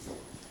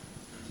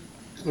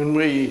When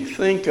we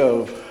think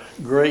of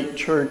great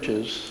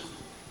churches,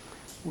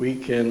 we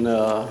can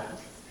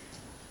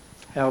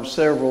have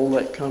several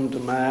that come to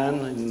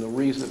mind in the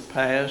recent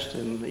past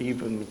and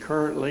even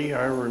currently.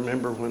 I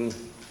remember when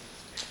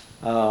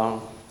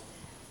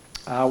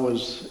I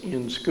was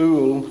in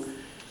school,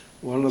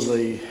 one of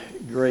the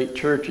great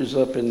churches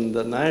up in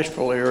the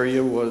Nashville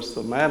area was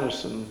the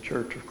Madison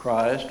Church of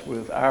Christ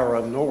with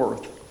Ira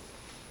North.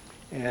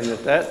 And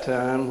at that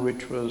time,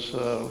 which was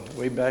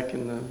way back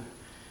in the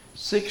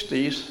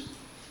 60s,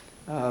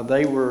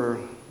 they were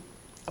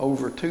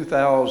over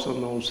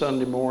 2,000 on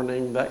Sunday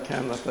morning, that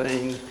kind of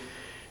thing.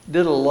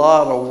 Did a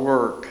lot of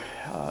work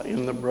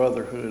in the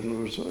brotherhood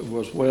and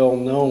was well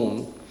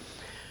known.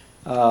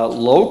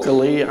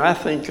 Locally, I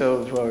think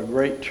of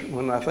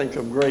when I think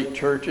of great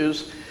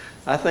churches,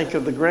 I think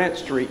of the Grant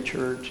Street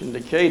Church in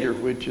Decatur,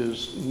 which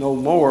is no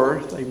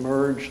more. They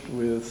merged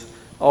with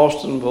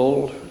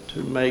Austinville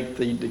to make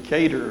the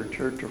Decatur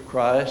Church of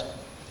Christ.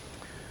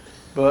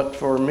 But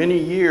for many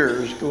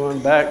years,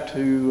 going back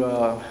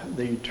to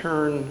the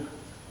turn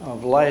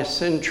of last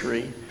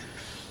century,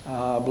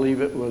 I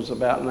believe it was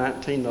about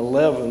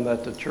 1911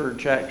 that the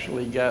church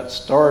actually got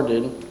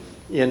started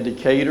in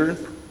Decatur.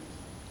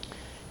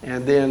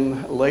 And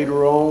then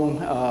later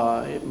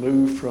on, it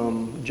moved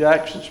from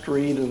Jackson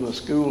Street and the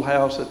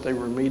schoolhouse that they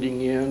were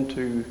meeting in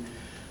to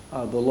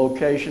the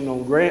location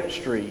on Grant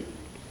Street.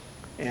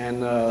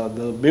 And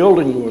the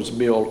building was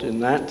built in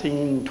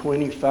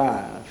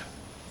 1925.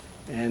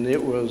 And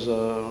it was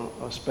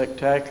a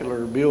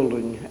spectacular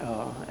building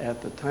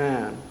at the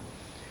time.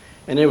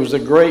 And it was a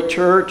great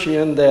church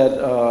in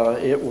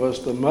that it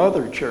was the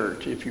mother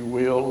church, if you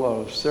will,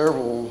 of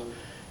several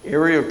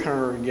area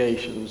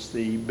congregations.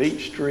 The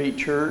Beach Street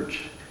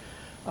Church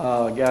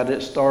got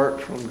its start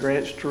from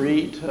Grant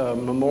Street.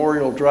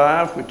 Memorial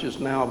Drive, which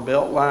is now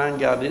Beltline,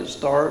 got its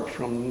start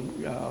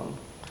from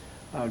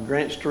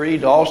Grant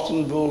Street.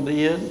 Austinville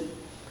did.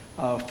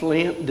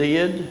 Flint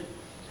did.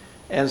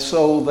 And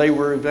so they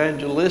were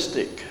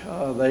evangelistic.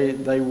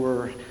 They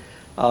were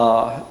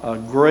a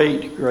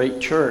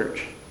great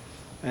church.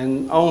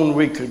 And on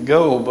we could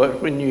go, but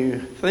when you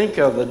think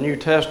of the New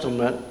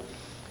Testament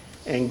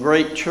and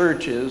great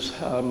churches,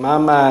 my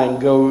mind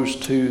goes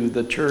to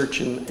the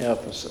church in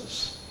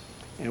Ephesus.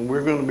 And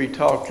we're going to be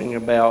talking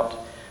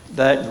about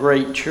that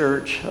great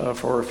church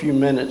for a few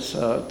minutes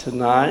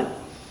tonight.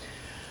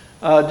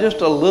 Just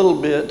a little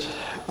bit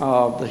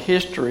of the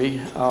history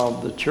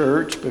of the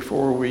church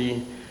before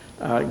we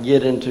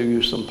get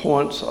into some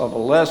points of a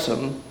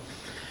lesson.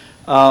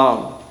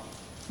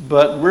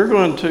 But we're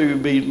going to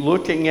be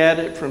looking at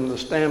it from the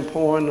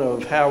standpoint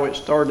of how it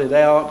started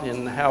out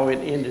and how it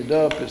ended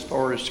up as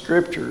far as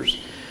scriptures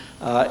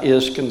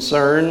is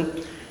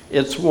concerned.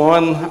 It's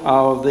one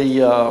of the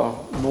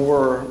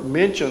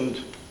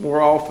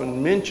more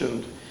often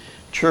mentioned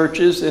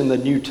churches in the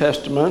New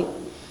Testament.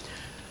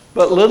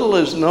 But little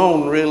is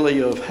known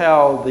really of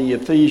how the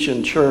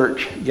Ephesian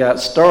church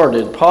got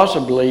started.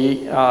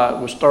 Possibly it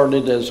was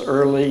started as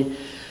early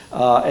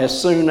as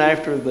soon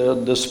after the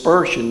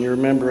dispersion. You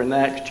remember in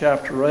Acts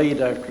chapter 8,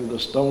 after the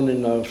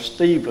stoning of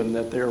Stephen,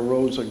 that there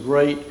arose a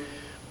great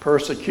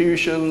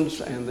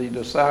persecutions and the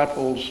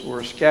disciples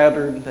were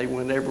scattered. They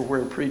went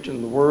everywhere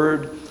preaching the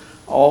word,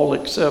 all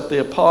except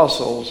the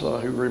apostles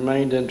who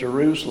remained in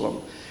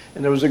Jerusalem.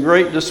 And there was a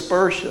great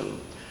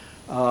dispersion.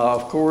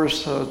 Of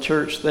course,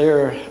 church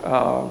there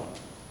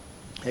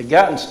had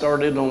gotten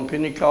started on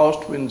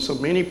Pentecost when so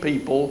many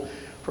people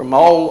from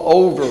all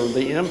over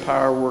the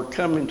empire were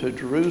coming to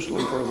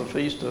Jerusalem for the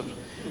Feast of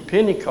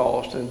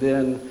Pentecost. And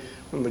then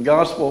when the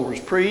gospel was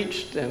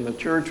preached and the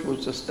church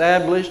was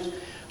established,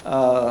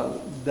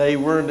 they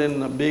weren't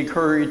in a big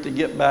hurry to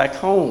get back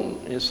home.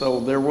 And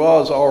so there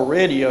was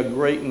already a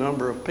great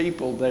number of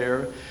people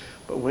there.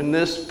 But when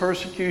this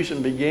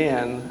persecution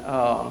began,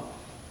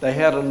 they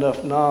had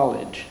enough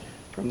knowledge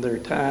from their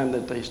time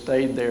that they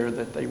stayed there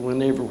that they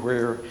went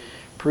everywhere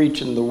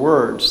preaching the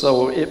word.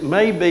 So it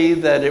may be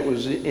that it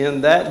was in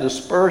that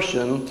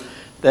dispersion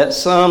that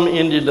some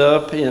ended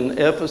up in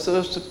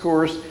Ephesus. Of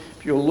course,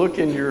 if you'll look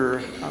in your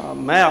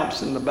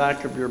maps in the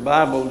back of your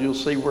Bible, you'll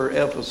see where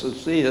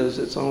Ephesus is.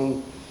 It's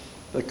on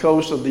the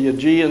coast of the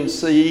Aegean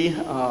Sea.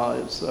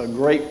 It's a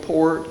great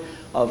port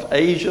of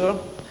Asia.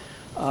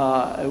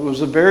 It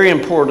was a very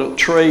important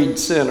trade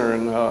center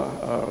and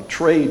a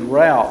trade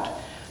route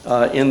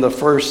in the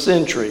first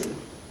century.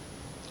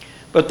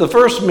 But the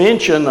first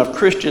mention of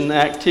Christian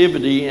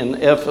activity in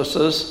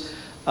Ephesus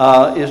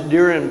is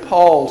during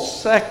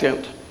Paul's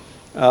second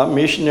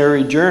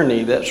missionary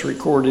journey that's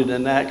recorded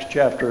in Acts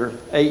chapter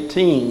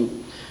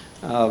 18,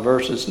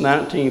 verses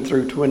 19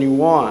 through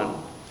 21.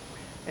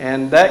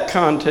 And that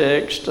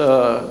context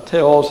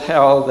tells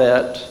how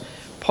that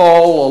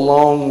Paul,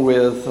 along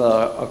with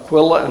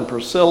Aquila and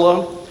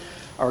Priscilla,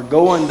 are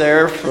going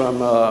there from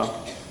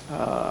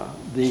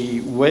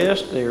the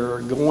west.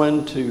 They're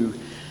going to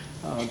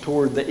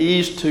toward the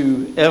east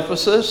to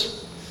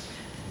Ephesus.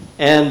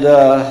 And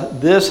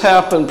this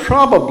happened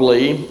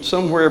probably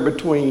somewhere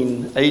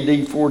between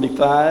AD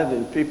 45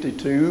 and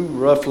 52,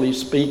 roughly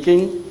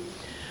speaking.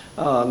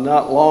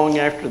 not long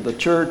after the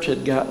church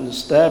had gotten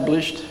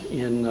established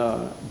in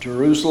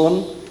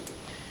Jerusalem.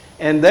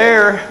 And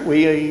there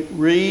we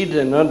read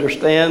and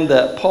understand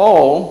that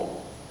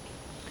Paul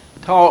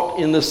taught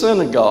in the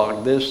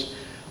synagogue. This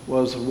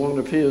was one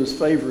of his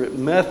favorite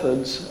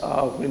methods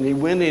when he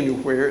went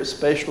anywhere,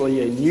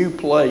 especially a new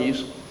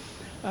place.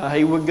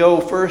 He would go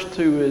first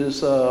to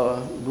his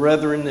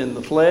brethren in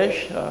the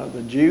flesh,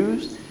 the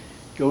Jews,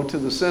 go to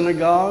the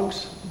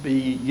synagogues,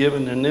 be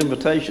given an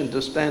invitation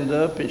to stand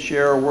up and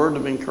share a word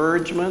of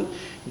encouragement,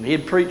 and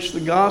he'd preach the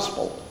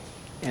gospel.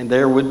 And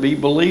there would be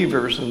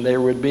believers, and there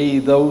would be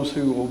those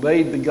who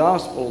obeyed the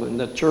gospel, and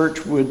the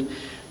church would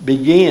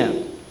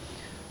begin.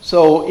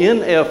 So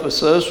in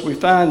Ephesus, we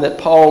find that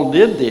Paul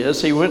did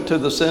this. He went to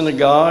the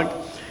synagogue,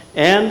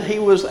 and he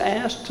was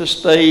asked to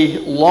stay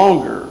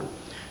longer,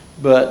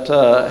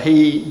 but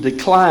he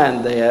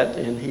declined that,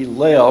 and he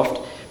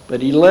left.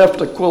 But he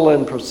left Aquila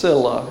and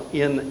Priscilla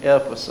in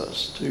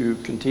Ephesus to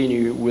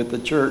continue with the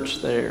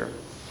church there.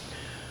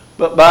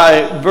 But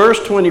by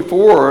verse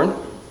 24,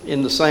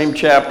 in the same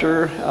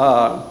chapter,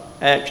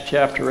 Acts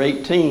chapter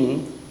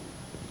 18,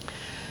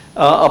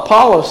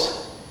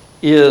 Apollos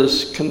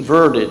is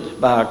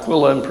converted by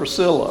Aquila and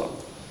Priscilla.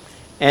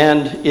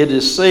 And it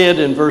is said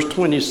in verse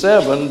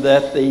 27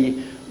 that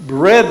the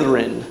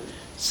brethren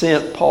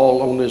sent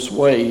Paul on his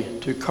way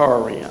to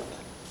Corinth.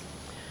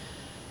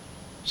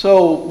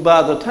 So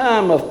by the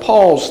time of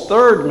Paul's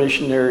third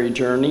missionary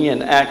journey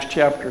in Acts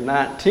chapter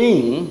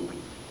 19,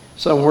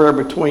 somewhere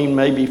between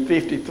maybe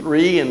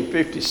 53 and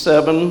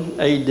 57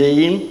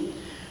 AD,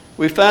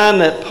 we find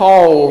that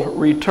Paul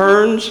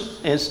returns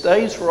and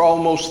stays for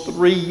almost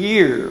 3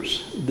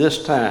 years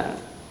this time.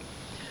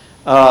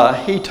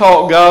 He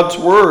taught God's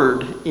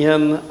word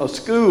in a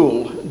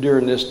school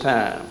during this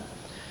time.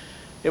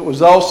 It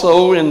was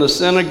also in the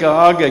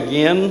synagogue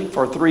again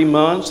for 3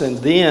 months, and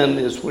then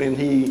is when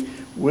he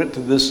went to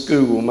this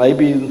school,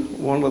 maybe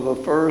one of the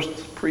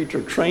first preacher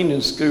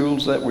training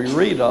schools that we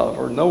read of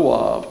or know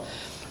of.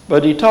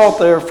 But he taught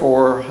there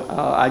for,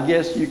 I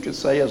guess you could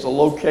say, as a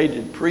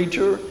located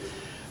preacher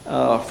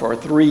for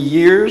 3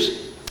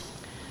 years.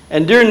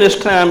 And during this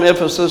time,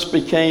 Ephesus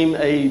became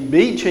a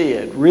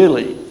beachhead,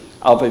 really,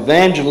 of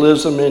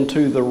evangelism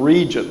into the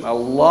region. A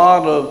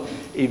lot of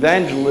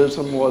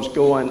evangelism was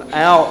going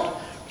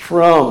out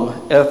from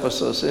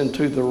Ephesus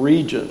into the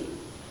region.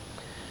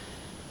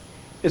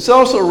 It's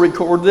also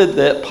recorded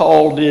that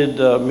Paul did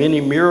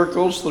many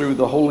miracles through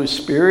the Holy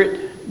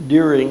Spirit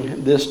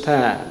during this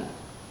time.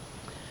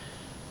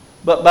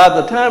 But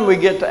by the time we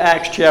get to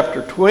Acts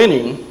chapter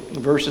 20,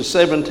 verses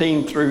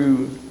 17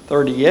 through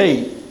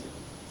 38,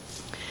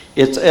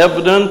 it's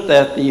evident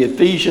that the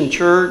Ephesian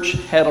church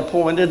had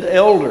appointed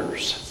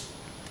elders.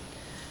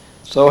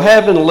 So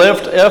having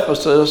left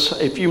Ephesus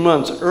a few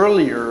months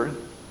earlier,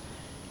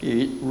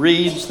 it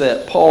reads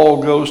that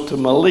Paul goes to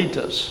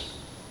Miletus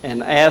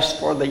and asks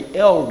for the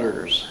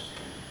elders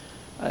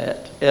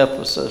at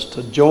Ephesus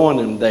to join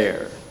him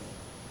there.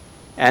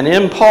 And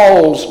in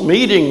Paul's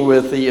meeting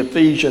with the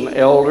Ephesian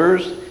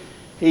elders,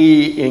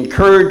 he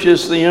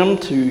encourages them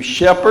to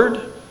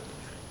shepherd,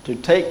 to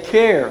take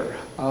care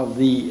of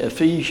the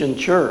Ephesian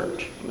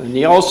church. And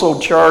he also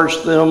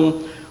charged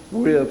them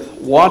with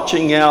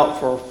watching out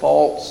for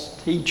false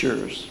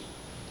teachers,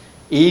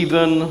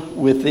 even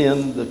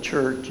within the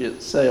church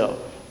itself.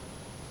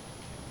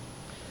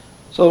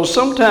 So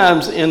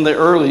sometimes in the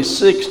early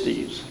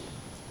 60s,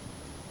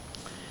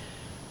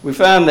 we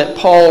find that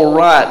Paul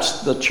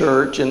writes the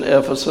church in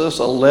Ephesus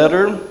a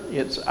letter.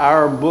 It's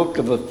our book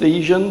of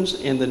Ephesians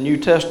in the New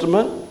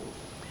Testament.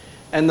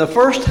 And the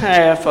first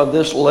half of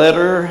this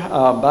letter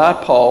by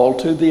Paul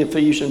to the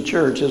Ephesian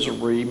church is a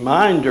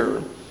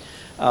reminder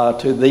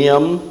to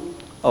them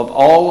of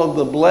all of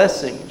the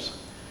blessings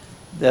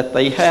that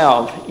they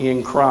have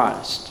in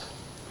Christ.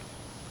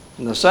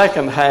 And the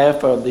second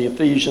half of the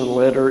Ephesian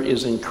letter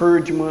is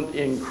encouragement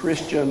in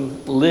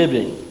Christian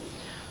living.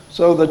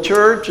 So the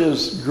church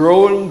is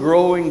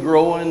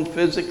growing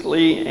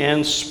physically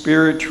and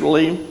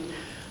spiritually.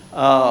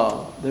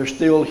 They're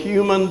still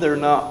human, they're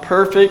not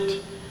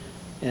perfect.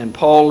 And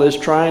Paul is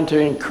trying to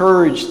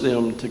encourage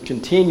them to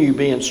continue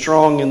being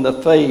strong in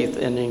the faith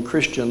and in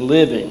Christian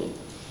living.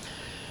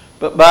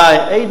 But by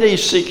AD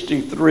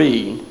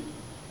 63,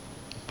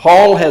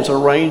 Paul has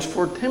arranged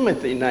for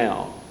Timothy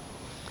now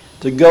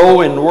to go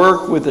and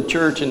work with the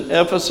church in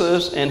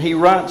Ephesus, and he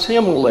writes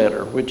him a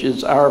letter, which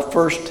is our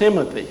 1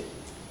 Timothy.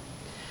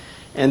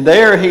 And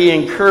there he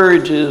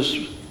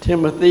encourages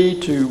Timothy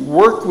to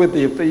work with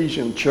the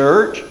Ephesian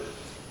church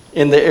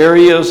in the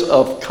areas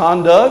of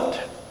conduct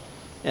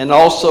and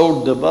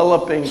also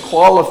developing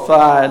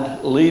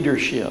qualified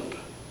leadership.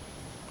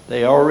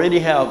 They already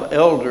have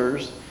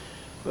elders,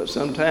 but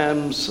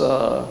sometimes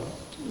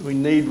we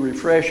need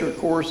refresher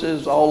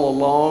courses all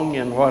along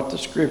in what the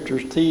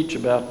scriptures teach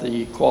about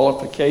the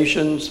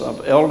qualifications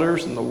of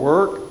elders and the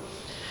work.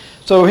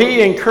 So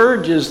he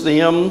encourages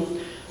them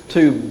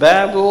to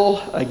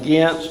battle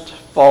against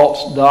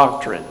false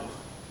doctrine.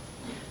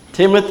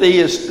 Timothy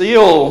is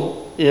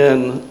still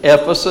in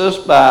Ephesus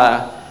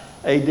by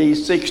AD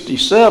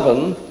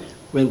 67,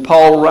 when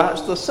Paul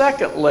writes the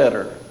second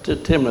letter to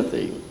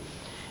Timothy.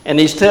 And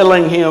he's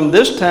telling him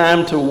this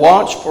time to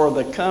watch for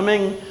the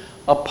coming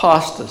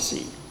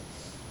apostasy.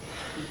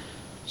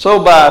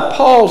 So by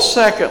Paul's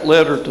second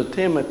letter to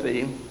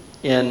Timothy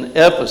in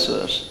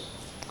Ephesus,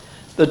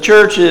 the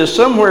church is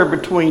somewhere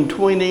between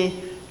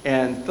 20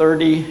 and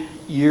 30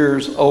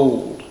 years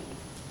old.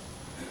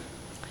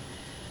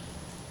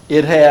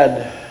 It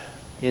had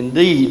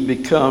indeed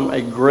become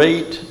a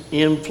great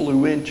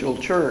influential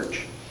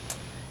church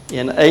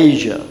in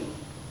Asia.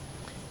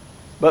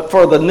 But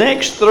for the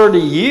next 30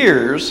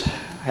 years,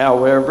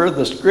 however,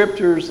 the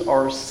scriptures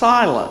are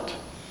silent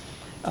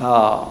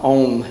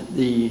on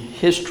the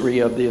history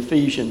of the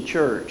Ephesian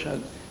church.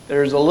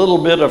 There's a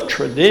little bit of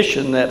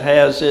tradition that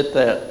has it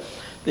that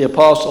the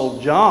Apostle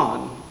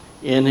John,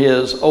 in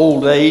his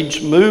old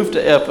age, moved to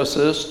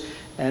Ephesus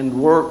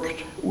and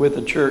worked with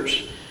the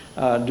church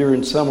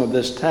during some of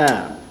this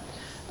time.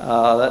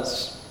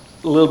 That's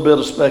a little bit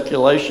of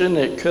speculation.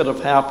 It could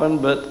have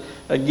happened, but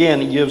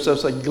again, it gives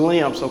us a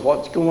glimpse of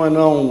what's going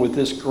on with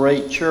this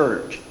great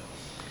church.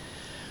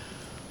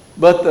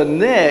 But the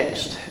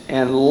next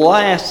and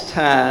last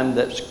time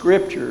that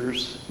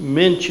Scriptures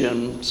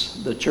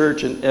mentions the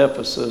church in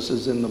Ephesus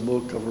is in the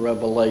book of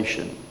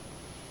Revelation,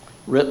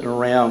 written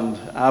around,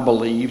 I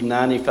believe,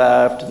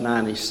 95 to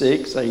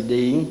 96 AD.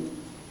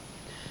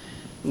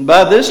 And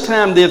by this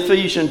time, the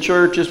Ephesian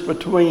church is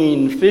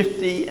between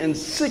 50 and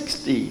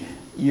 60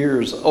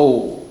 years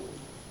old.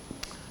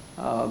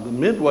 The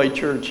Midway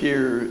church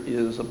here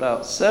is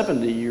about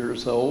 70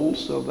 years old,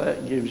 so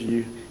that gives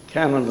you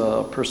kind of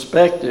a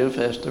perspective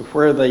as to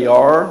where they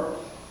are.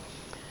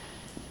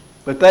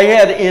 But they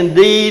had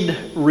indeed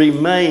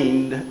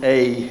remained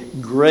a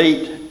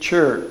great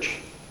church.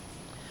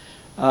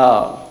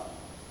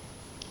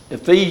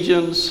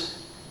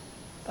 Ephesus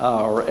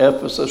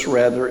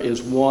rather,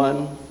 is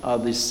one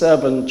of the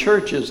 7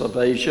 churches of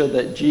Asia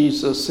that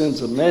Jesus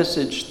sends a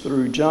message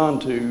through John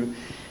to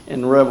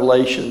in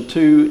Revelation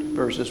 2,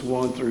 verses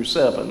 1 through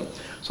 7.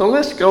 So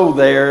let's go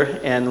there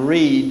and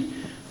read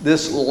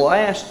this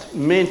last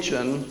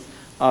mention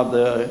of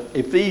the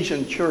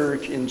Ephesian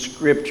church in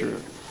Scripture.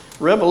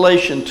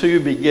 Revelation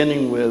 2,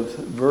 beginning with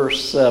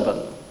verses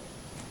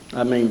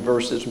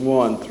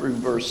 1 through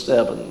verse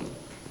 7.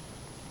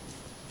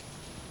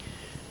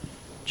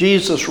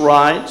 Jesus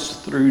writes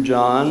through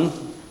John,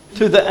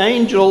 "To the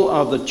angel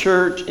of the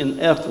church in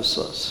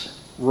Ephesus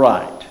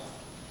write,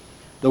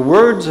 the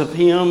words of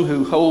him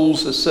who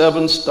holds the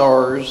 7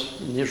 stars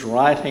in his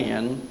right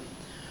hand,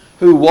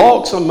 who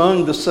walks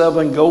among the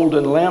 7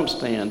 golden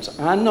lampstands.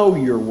 I know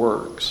your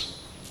works,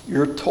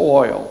 your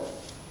toil,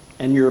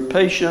 and your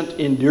patient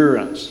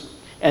endurance,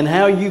 and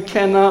how you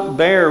cannot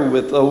bear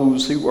with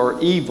those who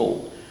are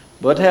evil,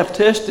 but have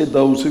tested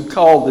those who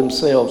call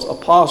themselves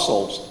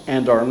apostles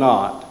and are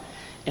not,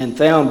 and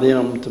found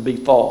them to be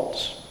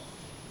false.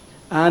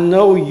 I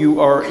know you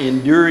are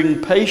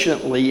enduring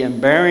patiently and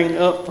bearing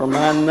up for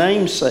my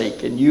name's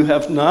sake, and you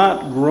have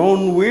not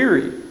grown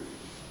weary.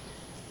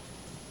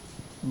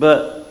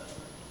 But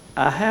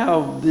I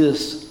have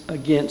this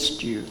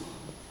against you,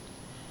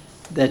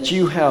 that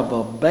you have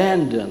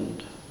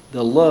abandoned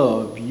the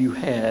love you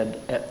had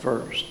at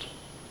first.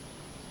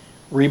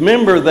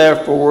 Remember,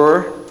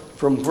 therefore,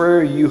 from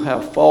where you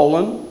have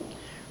fallen,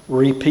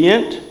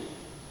 repent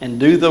and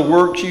do the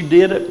works you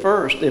did at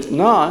first. If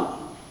not,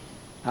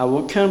 I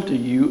will come to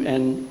you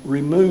and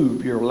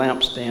remove your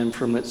lampstand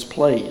from its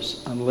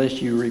place,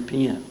 unless you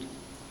repent.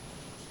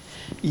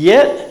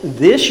 Yet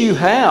this you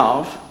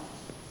have,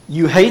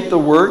 you hate the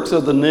works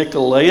of the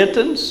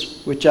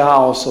Nicolaitans, which I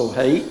also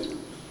hate.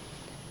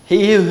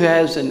 He who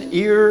has an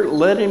ear,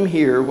 let him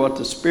hear what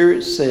the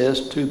Spirit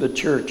says to the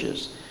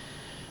churches.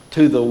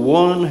 To the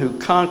one who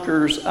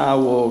conquers, I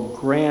will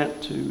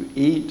grant to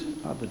eat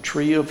of the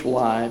tree of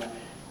life,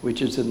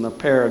 which is in the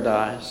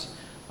paradise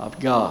of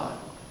God."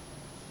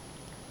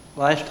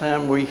 Last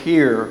time we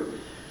hear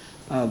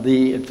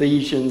the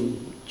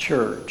Ephesian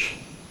church,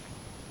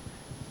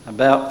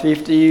 about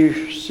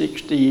 50,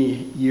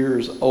 60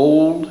 years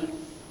old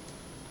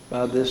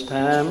by this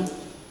time.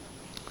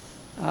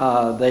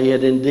 They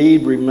had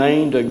indeed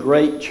remained a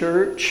great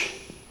church.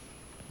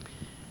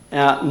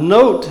 Now,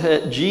 note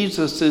that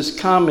Jesus'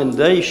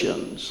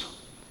 commendations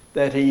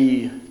that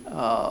he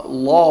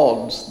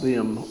lauds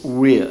them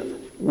with: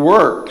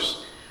 works,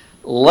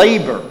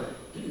 labor.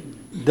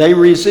 They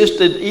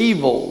resisted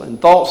evil and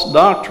false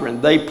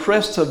doctrine. They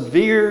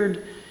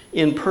persevered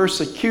in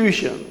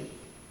persecution.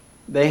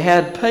 They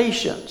had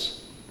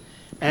patience.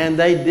 And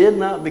they did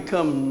not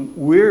become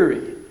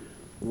weary.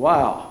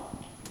 Wow.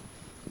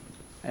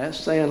 That's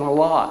saying a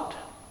lot.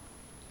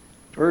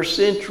 First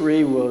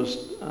century was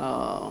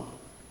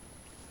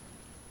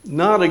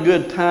not a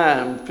good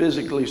time,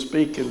 physically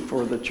speaking,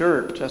 for the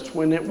church. That's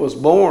when it was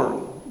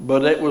born.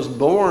 But it was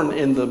born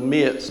in the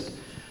midst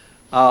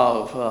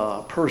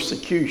of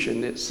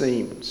persecution, it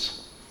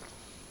seems.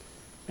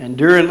 And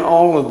during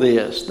all of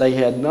this, they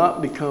had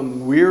not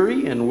become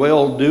weary in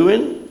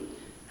well-doing,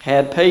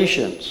 had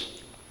patience.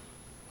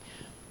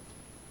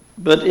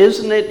 But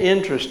isn't it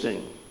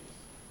interesting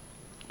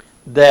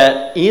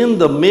that in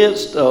the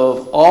midst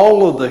of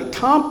all of the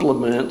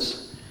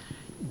compliments,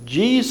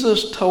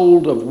 Jesus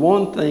told of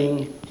one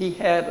thing he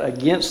had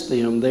against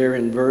them there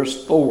in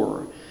verse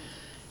 4.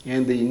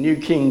 In the New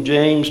King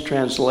James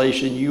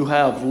translation, you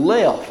have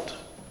left,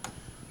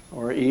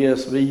 or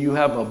ESV, you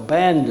have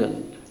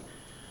abandoned.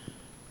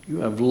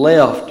 You have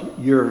left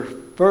your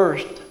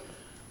first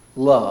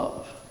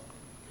love.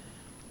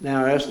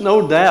 Now, there's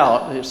no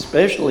doubt,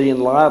 especially in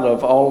light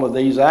of all of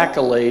these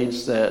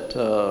accolades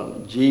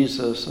that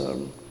Jesus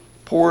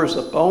pours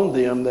upon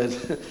them,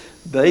 that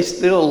they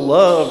still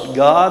loved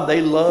God,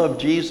 they loved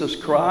Jesus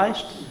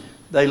Christ,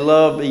 they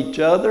loved each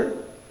other.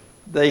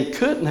 They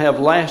couldn't have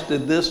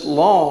lasted this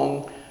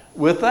long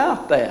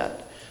without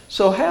that.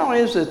 So how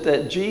is it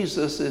that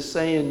Jesus is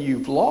saying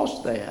you've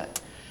lost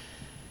that?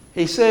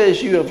 He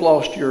says you have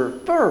lost your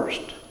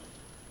first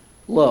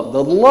love.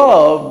 The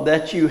love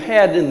that you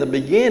had in the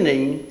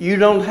beginning, you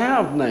don't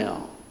have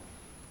now.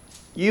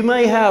 You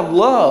may have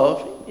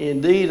love,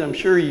 indeed, I'm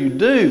sure you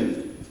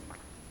do,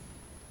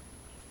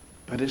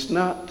 but it's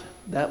not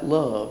that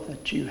love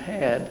that you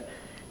had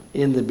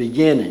in the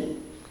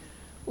beginning.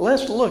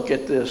 Let's look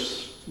at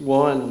this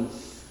one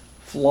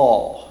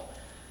flaw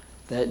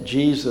that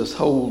Jesus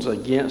holds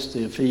against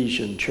the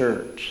Ephesian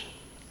church.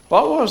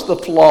 What was the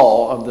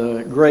flaw of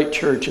the great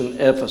church in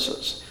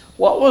Ephesus?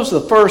 What was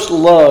the first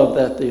love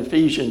that the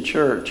Ephesian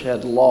church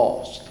had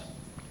lost?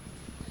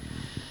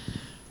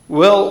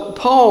 Well,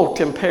 Paul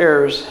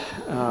compares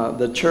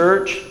the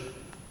church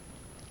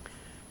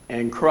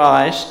and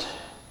Christ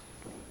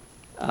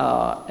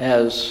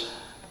as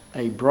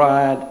a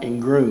bride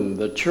and groom.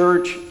 The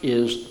church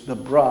is the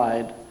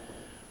bride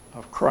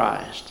of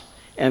Christ.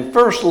 And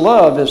first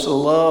love is the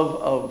love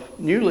of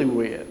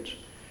newlyweds.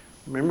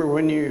 Remember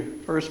when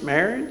you first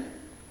married?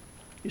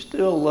 You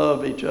still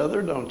love each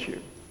other, don't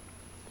you?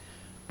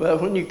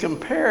 But when you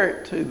compare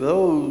it to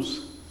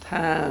those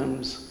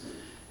times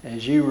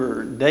as you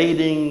were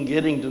dating,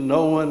 getting to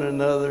know one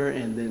another,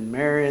 and then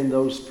marrying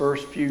those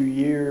first few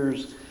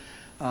years,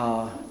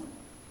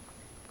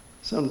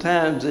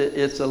 sometimes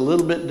it's a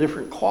little bit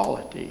different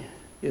quality,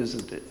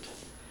 isn't it?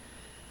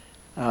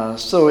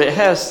 So it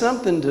has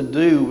something to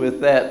do with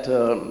that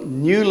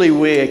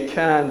newlywed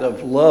kind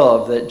of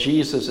love that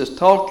Jesus is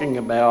talking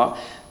about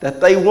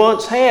that they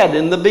once had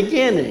in the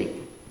beginning.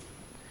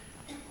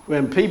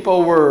 When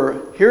people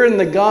were hearing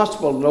the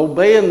gospel and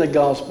obeying the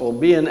gospel,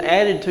 being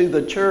added to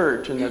the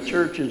church, and the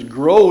church is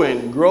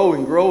growing.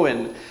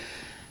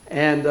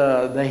 And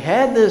they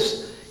had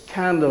this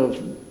kind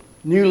of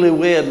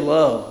newlywed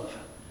love,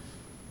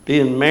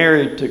 being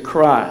married to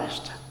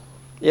Christ.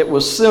 It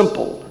was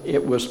simple.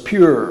 It was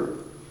pure.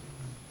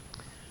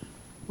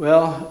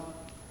 Well,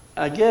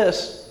 I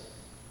guess,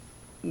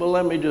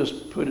 let me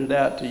just put it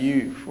out to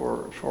you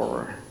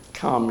for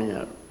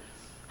comment.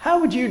 How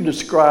would you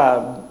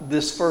describe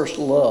this first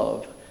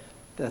love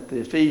that the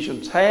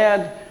Ephesians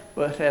had,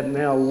 but had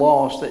now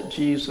lost, that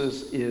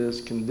Jesus is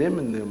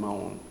condemning them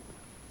on?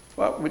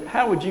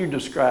 How would you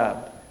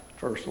describe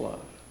first love?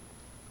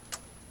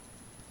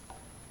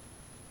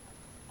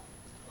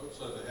 Looks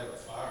like they had a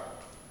fire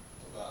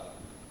about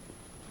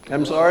it.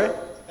 I'm sorry?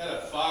 Had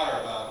a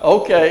fire about it.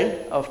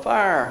 Okay, a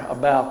fire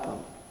about them.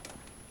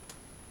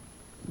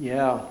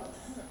 Yeah.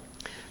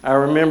 I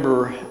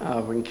remember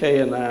when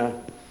Kay and I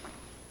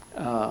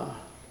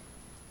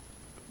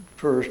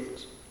first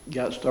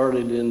got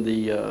started in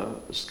the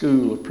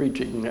school of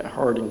preaching at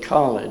Harding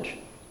College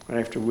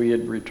after we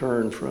had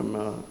returned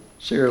from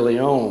Sierra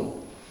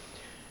Leone.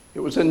 It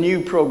was a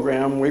new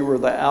program. We were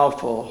the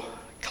alpha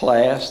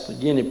class, the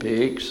guinea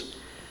pigs,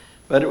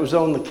 but it was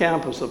on the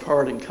campus of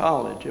Harding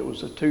College. It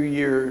was a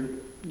 2-year,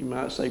 you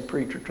might say,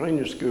 preacher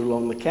training school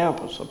on the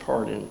campus of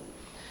Harding.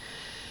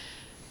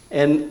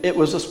 And it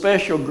was a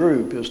special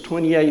group. It was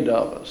 28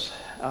 of us.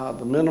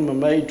 The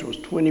minimum age was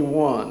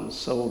 21,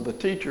 so the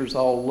teachers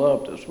all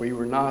loved us. We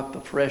were not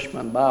the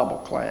freshman Bible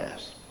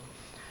class.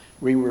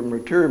 We were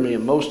mature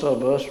men. Most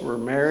of us were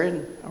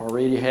married,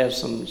 already had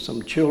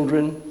some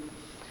children.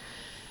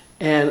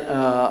 And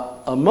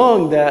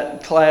among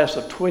that class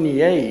of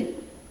 28,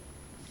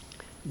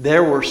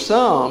 there were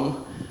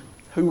some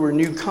who were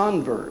new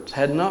converts,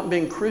 had not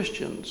been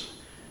Christians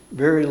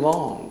very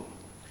long.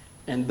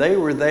 And they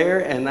were there,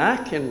 and I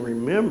can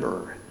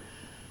remember,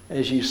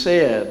 as you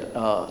said,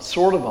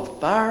 sort of a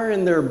fire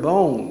in their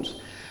bones.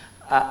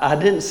 I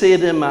didn't see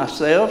it in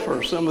myself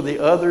or some of the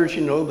others,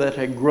 that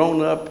had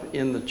grown up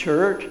in the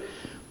church.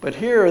 But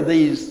here are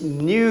these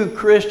new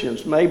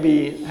Christians,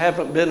 maybe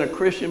haven't been a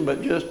Christian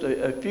but just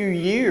a few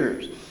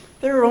years.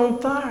 They're on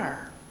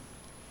fire.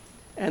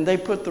 And they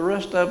put the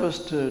rest of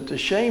us to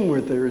shame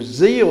with their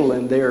zeal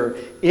and their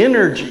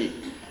energy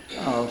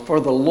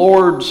for the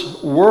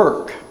Lord's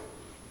work.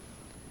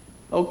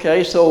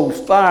 Okay, so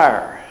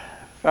fire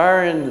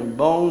in the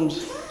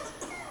bones,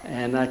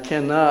 and I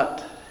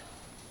cannot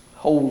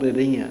hold it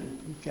in.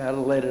 You've got to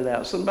let it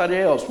out. Somebody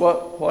else,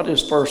 what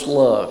is first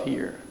love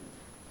here?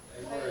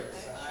 They were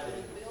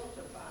excited. Built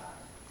a fire.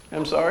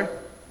 I'm sorry?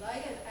 They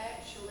had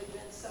actually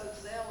been so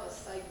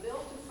zealous, they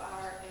built a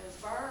fire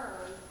and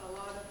burned a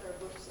lot of their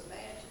books of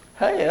magic.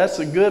 Hey, that's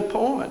a good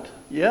point.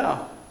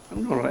 Yeah,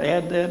 I'm going to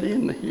add that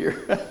in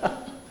here.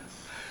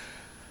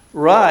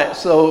 Right,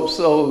 so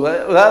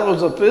that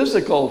was a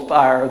physical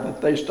fire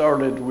that they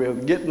started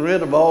with, getting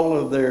rid of all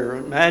of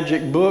their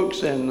magic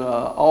books and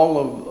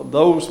all of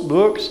those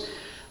books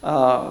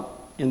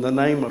in the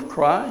name of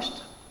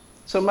Christ.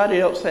 Somebody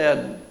else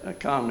had a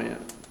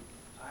comment.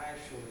 I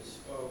actually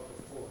spoke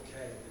before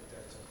Kay,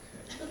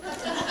 but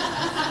that's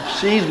okay.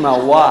 She's my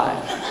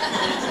wife.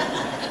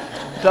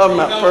 Talking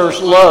about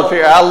first love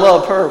here. I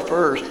love her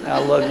first. I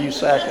love you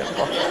second.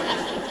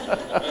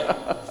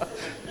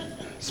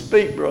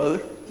 Speak,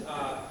 brother.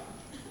 I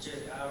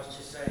was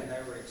just saying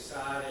they were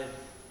excited and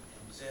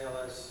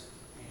zealous,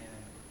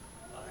 and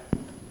like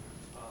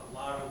a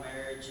lot of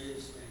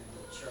marriages in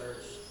the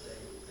church, they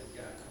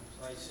got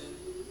complacent,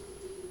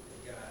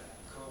 they got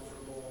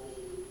comfortable,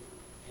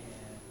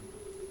 and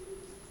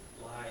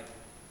like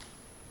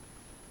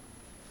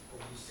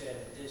what you said,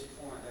 at this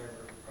point they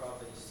were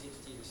probably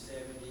 60 to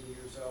 70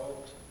 years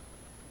old.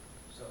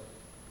 So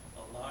a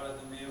lot of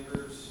the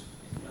members,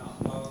 if not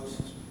most,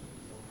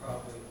 were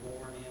probably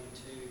born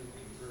into and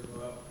grew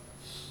up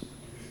in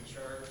the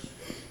church.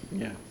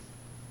 Yeah.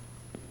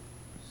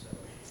 So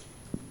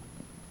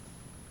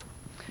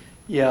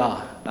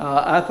Yeah,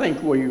 I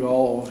think we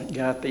all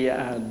got the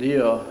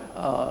idea.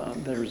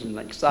 There's an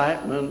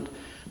excitement,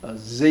 a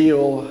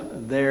zeal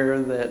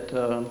there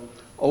that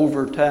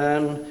over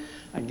time,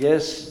 I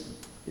guess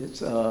it's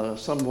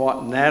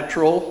somewhat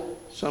natural,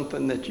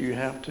 something that you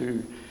have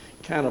to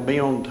kind of be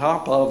on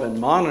top of and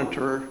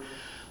monitor,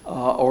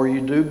 or you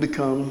do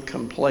become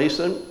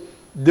complacent.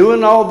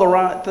 Doing all the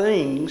right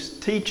things,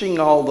 teaching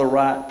all the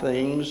right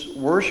things,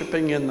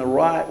 worshiping in the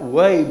right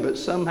way, but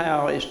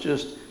somehow it's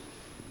just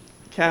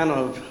kind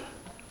of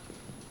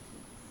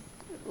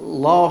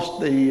lost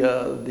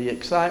the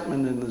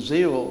excitement and the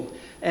zeal.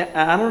 And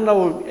I don't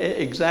know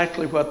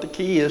exactly what the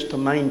key is to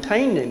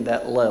maintaining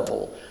that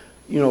level,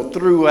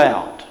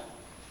 throughout.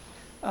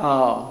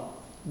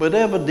 But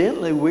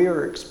evidently we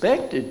are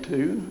expected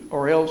to,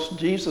 or else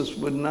Jesus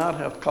would not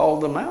have called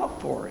them out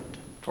for it,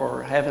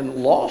 for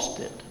having lost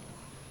it.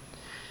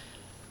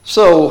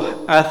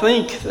 So I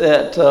think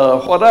that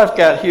what I've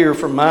got here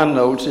from my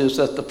notes is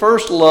that the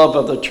first love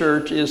of the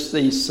church is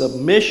the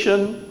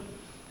submission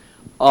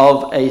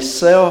of a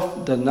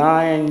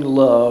self-denying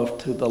love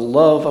to the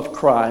love of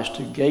Christ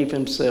who gave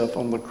himself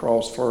on the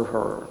cross for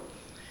her.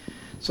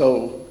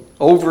 So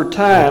over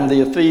time, the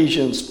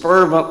Ephesians'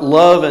 fervent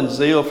love and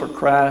zeal for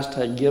Christ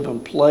had given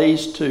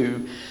place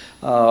to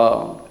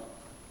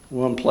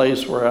one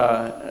place where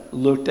I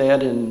looked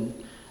at in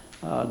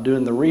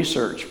doing the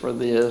research for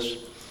this,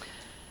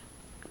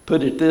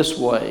 put it this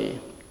way,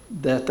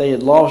 that they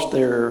had lost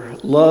their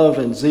love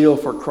and zeal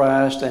for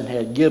Christ and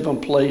had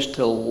given place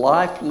to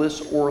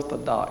lifeless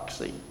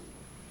orthodoxy.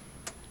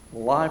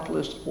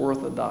 Lifeless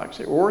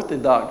orthodoxy.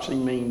 Orthodoxy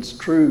means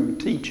true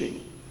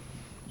teaching.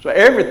 So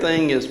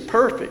everything is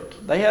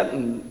perfect. They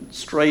hadn't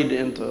strayed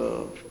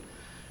into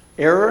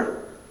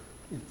error,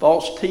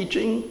 false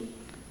teaching,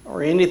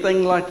 or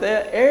anything like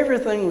that.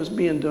 Everything was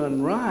being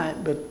done right,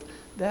 but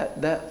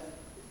that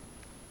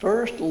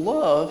first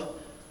love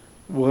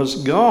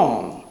was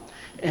gone.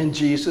 And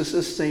Jesus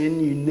is saying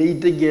you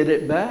need to get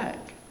it back.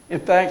 In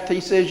fact, he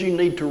says you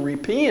need to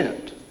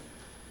repent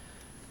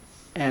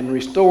and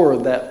restore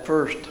that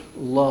first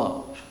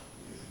love.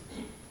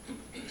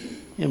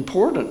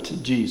 Important to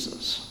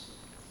Jesus.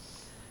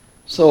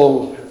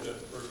 So, If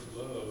that first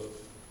love,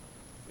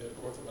 that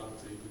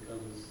orthodoxy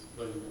becomes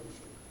vain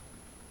worship.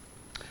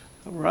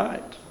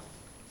 right.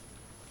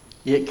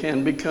 It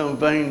can become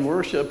vain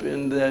worship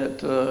in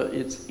that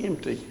it's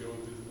empty.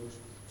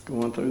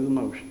 Going through the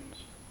motions.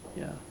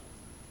 Yeah.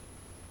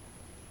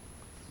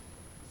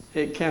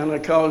 It kind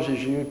of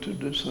causes you to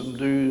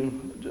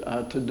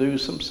do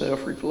some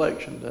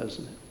self-reflection,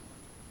 doesn't it?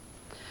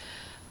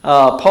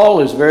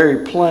 Paul is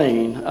very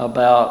plain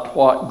about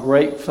what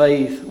great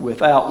faith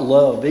without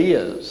love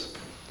is.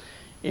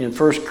 In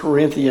 1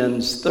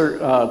 Corinthians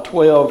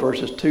 12,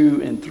 verses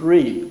 2 and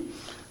 3.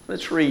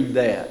 Let's read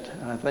that.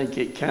 I think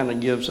it kind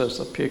of gives us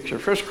a picture.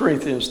 1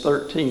 Corinthians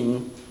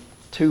 13,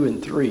 2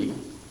 and 3.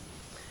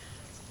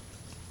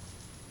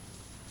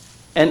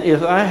 And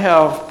if I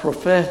have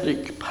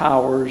prophetic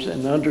powers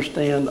and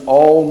understand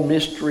all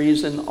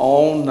mysteries and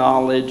all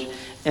knowledge,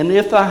 and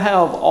if I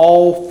have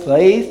all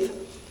faith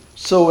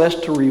so as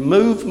to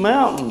remove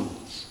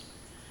mountains,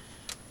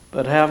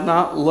 but have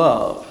not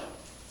love,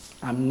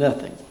 I'm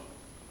nothing.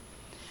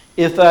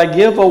 If I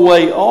give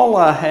away all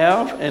I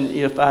have, and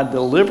if I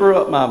deliver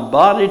up my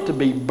body to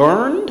be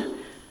burned,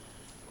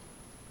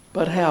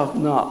 but have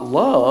not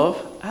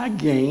love, I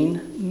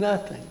gain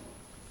nothing.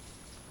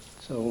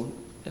 So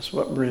that's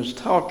what Brent's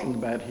talking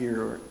about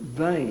here,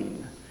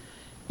 vain,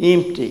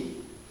 empty.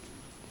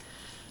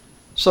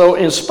 So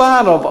in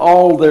spite of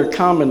all their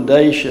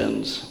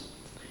commendations,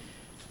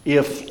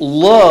 if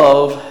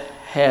love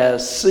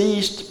has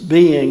ceased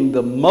being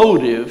the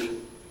motive,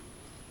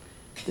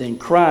 then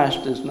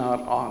Christ is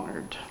not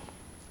honored.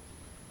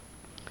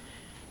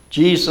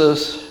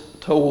 Jesus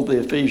told the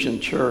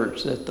Ephesian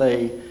church that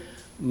they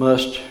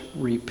must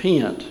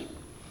repent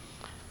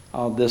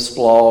of this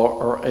flaw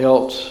or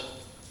else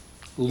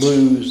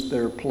lose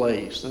their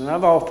place. And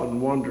I've often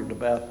wondered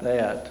about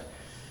that.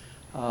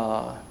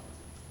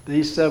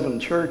 These 7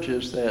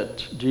 churches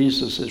that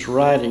Jesus is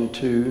writing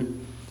to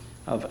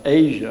of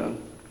Asia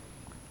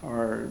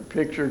are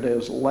pictured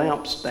as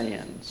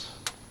lampstands.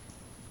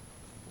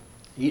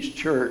 Each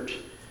church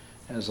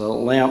has a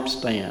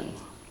lampstand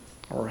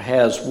or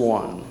has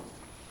one.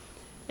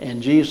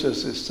 And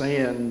Jesus is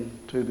saying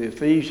to the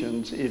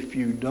Ephesians, if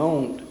you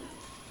don't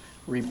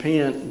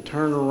repent and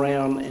turn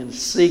around and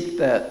seek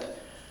that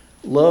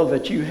love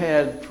that you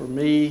had for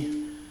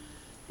me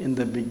in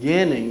the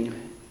beginning,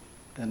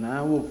 then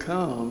I will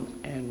come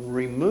and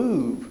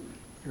remove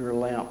your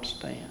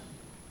lampstand.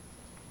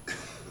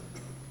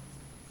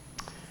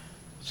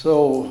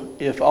 So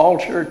if all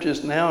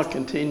churches now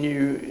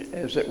continue,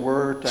 as it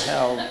were, to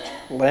have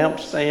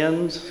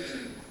lampstands,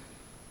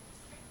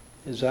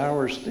 is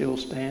ours still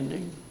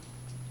standing?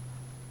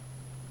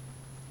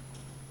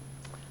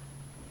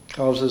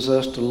 Causes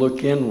us to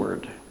look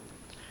inward.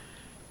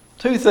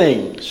 2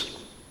 things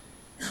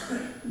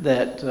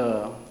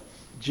that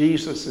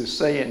Jesus is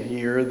saying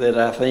here that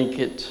I think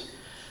it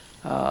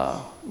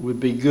would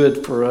be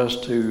good for us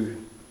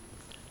to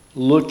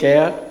look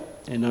at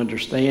and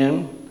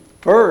understand.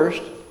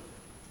 First,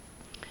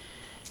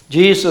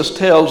 Jesus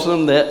tells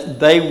them that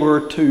they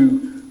were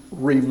to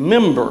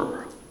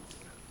remember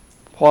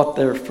what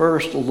their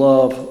first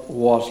love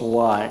was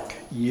like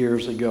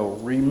years ago.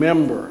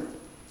 Remember.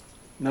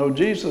 No,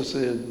 Jesus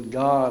and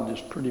God is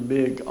pretty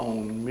big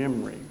on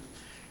memory,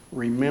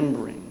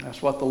 remembering.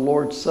 That's what the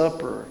Lord's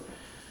Supper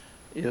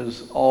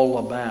is all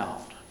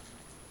about,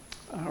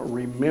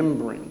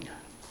 remembering.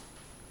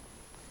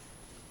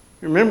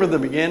 Remember the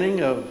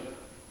beginning of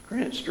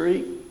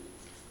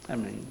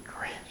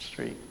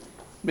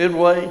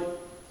Midway?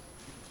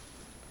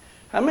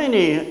 How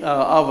many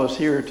of us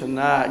here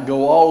tonight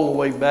go all the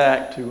way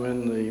back to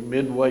when the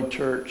Midway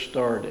Church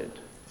started?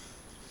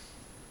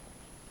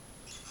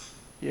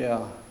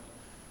 Yeah,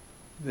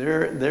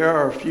 there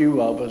are a few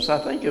of us. I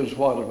think it was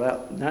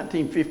about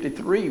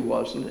 1953,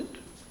 wasn't it?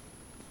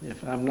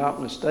 If I'm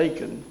not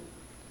mistaken,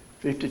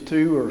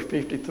 52 or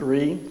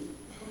 53.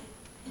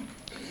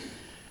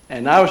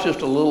 And I was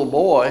just a little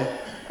boy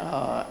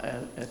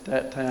at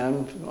that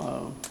time,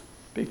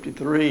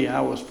 53.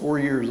 I was 4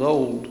 years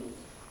old.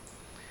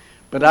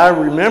 But I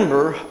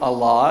remember a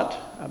lot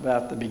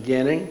about the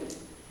beginning.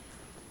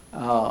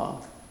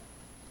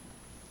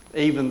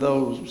 Even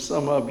though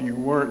some of you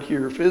weren't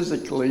here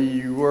physically,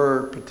 you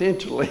were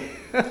potentially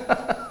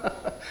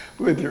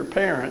with your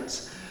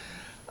parents.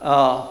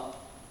 But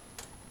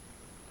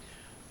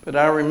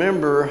I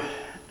remember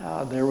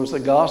there was a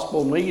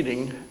gospel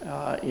meeting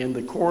in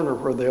the corner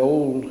where the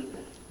old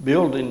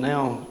building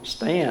now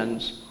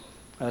stands,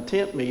 a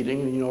tent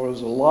meeting. You know, there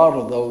was a lot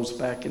of those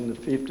back in the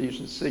 50s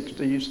and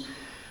 60s.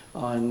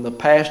 In the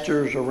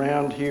pastures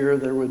around here,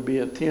 there would be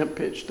a tent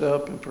pitched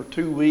up, and for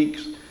 2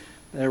 weeks,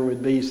 there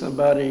would be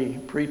somebody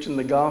preaching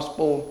the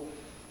gospel,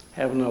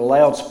 having a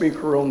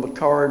loudspeaker on the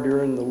car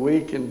during the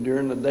week, and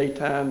during the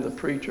daytime, the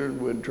preacher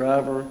would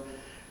drive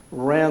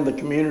around the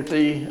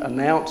community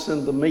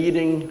announcing the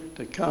meeting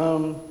to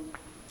come.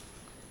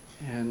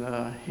 And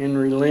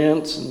Henry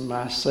Lentz and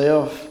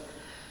myself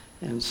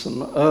and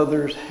some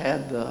others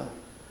had the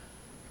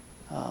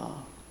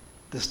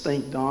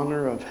distinct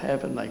honor of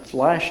having a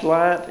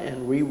flashlight,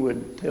 and we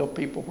would tell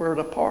people where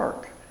to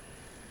park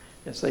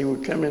as they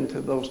would come into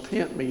those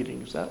tent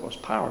meetings. That was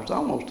power. It was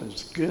almost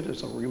as good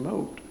as a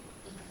remote,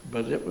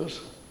 but it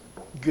was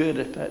good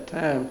at that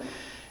time.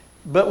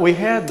 But we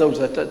had those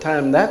at that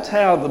time. That's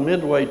how the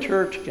Midway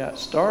Church got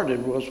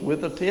started, was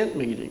with a tent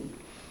meeting.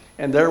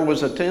 And there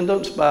was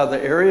attendance by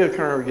the area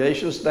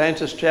congregations,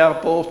 Dances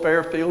Chapel,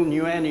 Fairfield,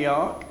 New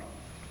Antioch.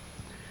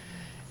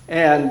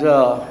 And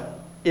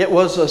it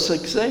was a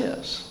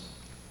success.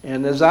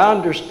 And as I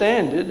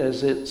understand it,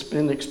 as it's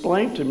been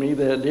explained to me,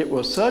 that it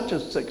was such a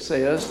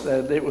success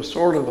that it was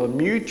sort of a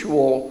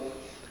mutual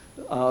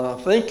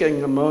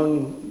thinking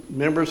among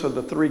members of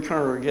the 3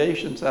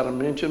 congregations that I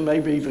mentioned,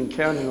 maybe even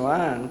County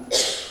Line,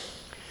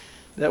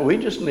 that we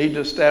just need to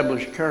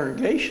establish a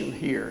congregation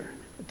here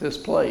at this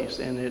place,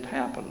 and it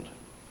happened.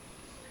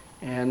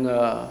 And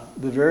the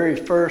very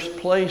first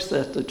place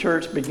that the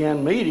church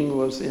began meeting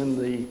was in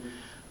the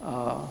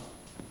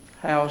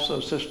house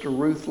of Sister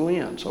Ruth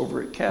Lentz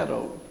over at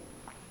Caddo.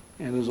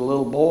 And as a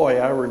little boy,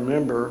 I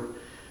remember,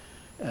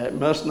 it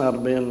must not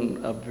have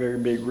been a very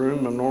big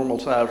room, a normal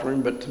size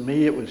room, but to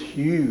me it was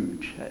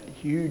huge, a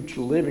huge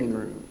living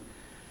room.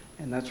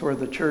 And that's where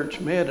the church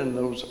met in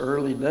those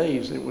early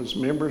days. It was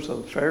members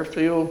of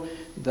Fairfield,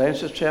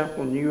 Dances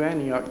Chapel, New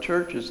Antioch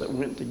churches that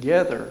went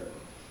together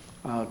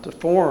to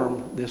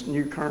form this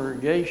new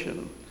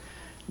congregation.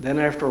 Then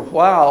after a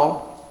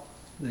while,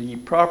 the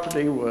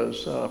property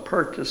was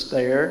purchased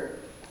there.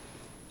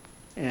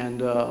 And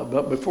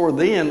but before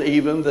then,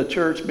 even, the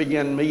church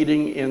began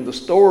meeting in the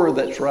store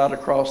that's right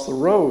across the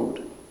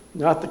road.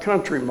 Not the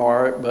Country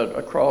Mart, but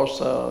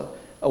across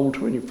Old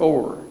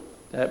 24.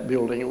 that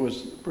building. It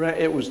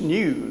was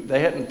new.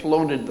 They hadn't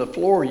floated the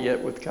floor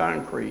yet with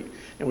concrete.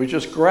 It was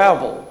just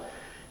gravel.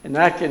 And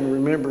I can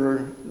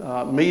remember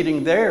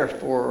meeting there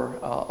for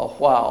a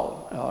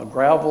while,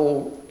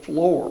 gravel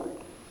floor.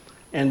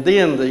 And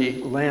then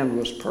the land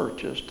was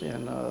purchased,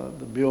 and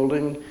the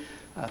building,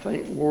 I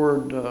think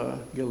Lord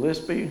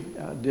Gillespie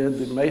did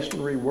the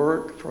masonry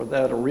work for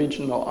that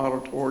original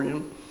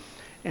auditorium.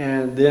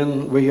 And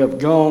then we have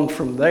gone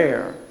from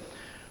there.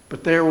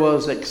 But there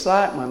was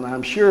excitement,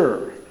 I'm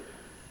sure,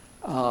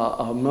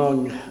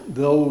 among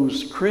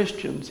those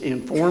Christians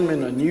in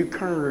forming a new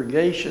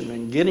congregation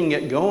and getting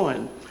it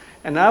going.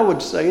 And I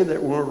would say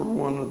that we're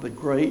one of the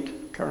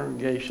great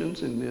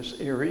congregations in this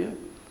area.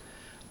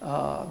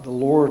 The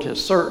Lord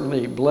has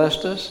certainly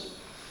blessed us.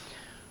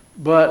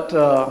 But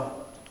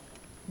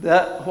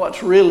that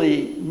what's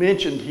really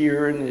mentioned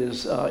here and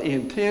is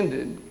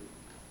intended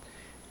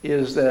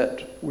is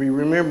that we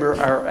remember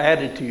our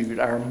attitude,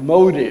 our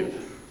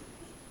motive,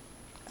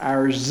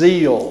 our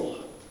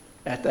zeal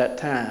at that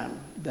time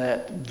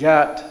that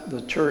got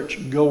the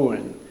church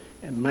going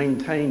and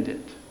maintained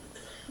it.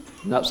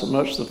 Not so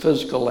much the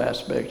physical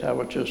aspect. I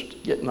was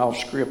just getting off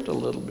script a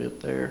little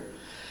bit there.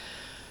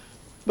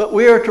 But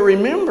we are to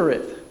remember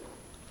it.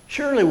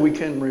 Surely we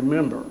can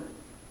remember.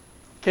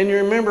 Can you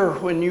remember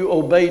when you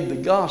obeyed the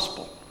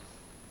gospel?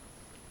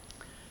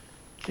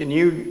 Can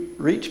you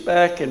reach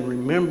back and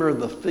remember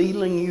the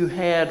feeling you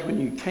had when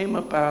you came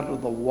up out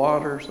of the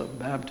waters of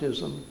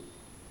baptism?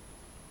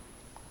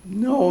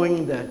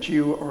 Knowing that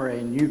you are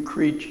a new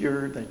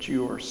creature, that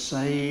you are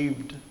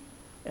saved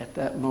at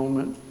that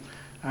moment.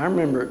 I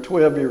remember at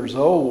 12 years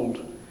old,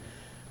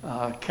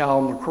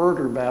 Cal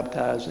McCurder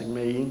baptizing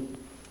me.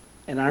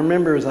 And I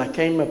remember as I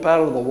came up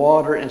out of the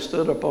water and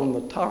stood up on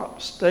the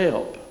top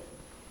step,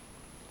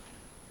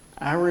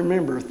 I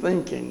remember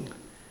thinking,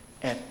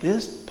 at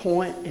this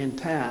point in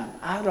time,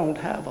 I don't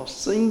have a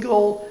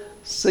single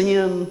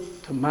sin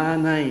to my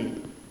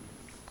name.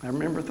 I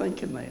remember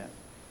thinking that.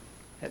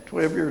 At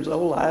 12 years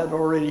old, I had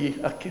already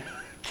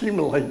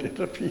accumulated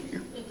a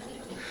few.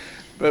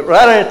 But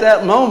right at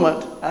that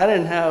moment, I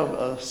didn't have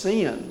a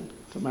sin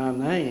to my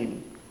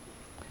name.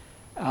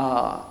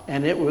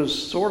 And it was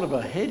sort of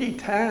a heady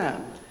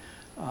time.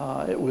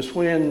 It was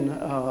when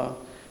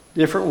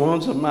different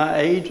ones of my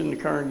age in the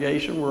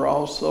congregation were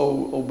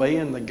also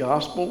obeying the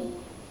gospel.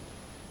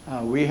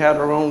 We had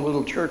our own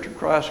little Church of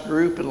Christ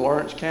group in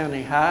Lawrence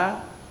County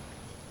High,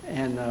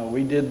 and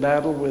we did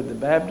battle with the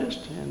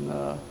Baptists,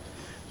 and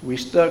we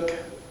stuck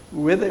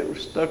with it, we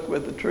stuck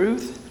with the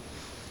truth.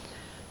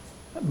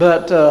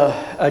 But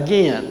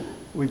again,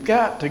 we've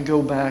got to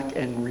go back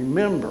and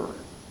remember.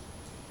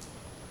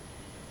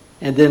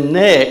 And then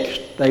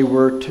next, they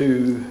were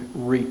to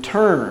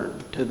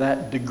return to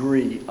that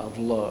degree of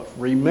love.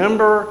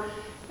 Remember,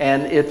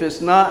 and if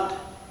it's not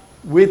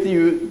with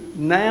you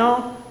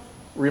now,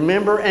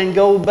 remember and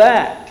go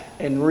back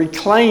and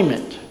reclaim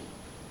it.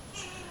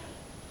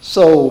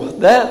 So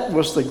that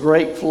was the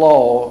great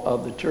flaw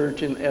of the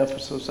church in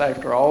Ephesus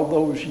after all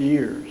those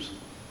years.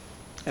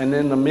 And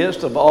in the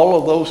midst of all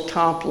of those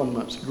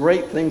compliments,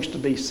 great things to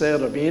be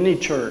said of any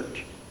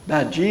church,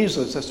 by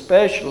Jesus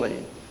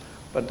especially,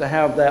 but to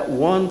have that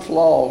one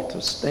flaw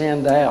to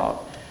stand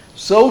out.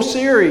 So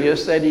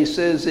serious that he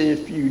says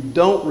if you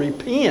don't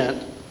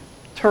repent,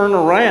 turn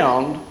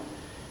around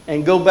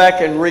and go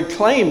back and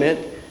reclaim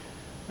it,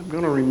 I'm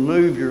going to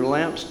remove your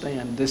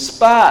lampstand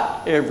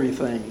despite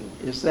everything.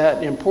 Is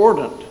that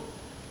important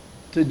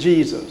to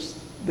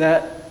Jesus?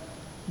 That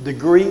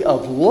degree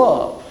of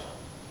love.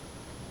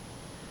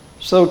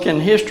 So can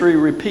history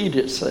repeat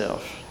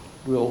itself?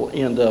 We'll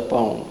end up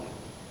on.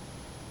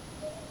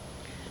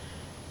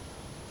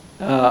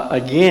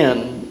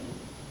 Again,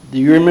 do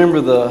you remember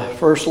the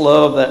first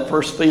love, that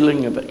first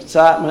feeling of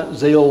excitement,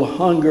 zeal,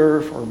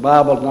 hunger for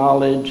Bible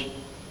knowledge?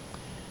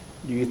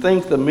 Do you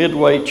think the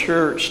Midway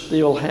Church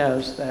still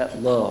has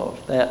that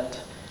love, that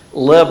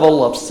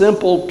level of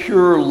simple,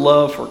 pure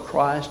love for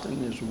Christ and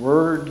His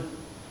Word?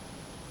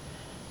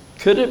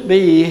 Could it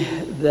be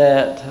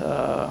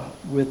that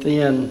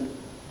within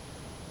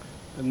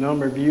the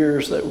number of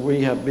years that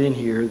we have been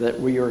here that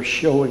we are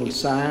showing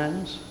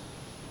signs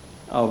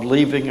of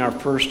leaving our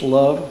first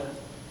love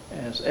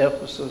as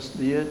Ephesus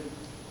did?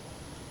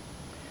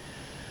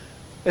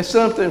 It's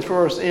something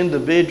for us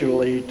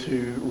individually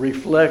to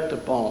reflect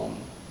upon.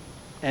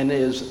 And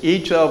as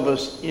each of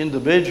us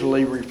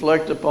individually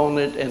reflect upon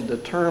it and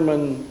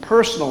determine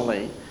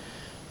personally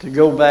to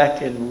go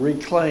back and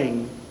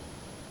reclaim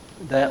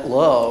that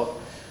love,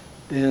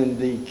 then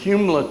the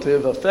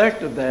cumulative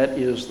effect of that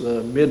is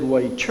the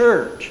Midway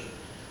Church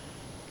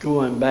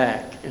going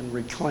back and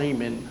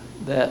reclaiming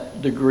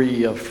that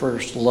degree of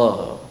first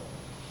love.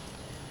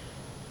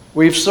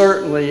 We've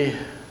certainly,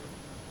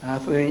 I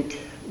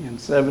think, in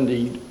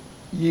 70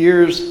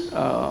 years,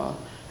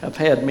 have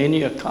had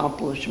many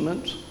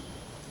accomplishments.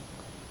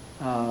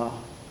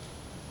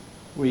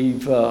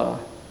 We've done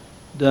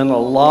a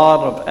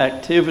lot of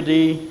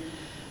activity,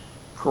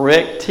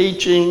 correct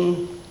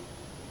teaching.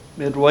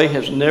 Midway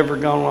has never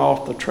gone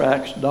off the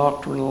tracks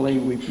doctrinally.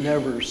 We've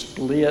never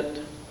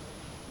split.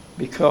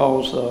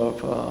 because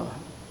of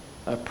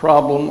a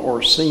problem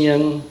or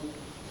sin.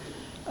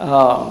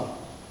 All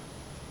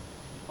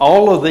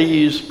of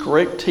these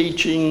correct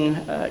teaching,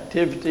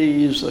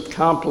 activities,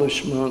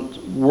 accomplishments,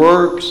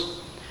 works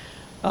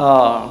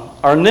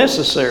are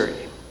necessary.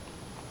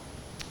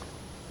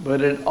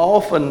 But it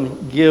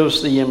often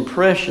gives the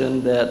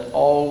impression that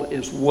all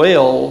is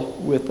well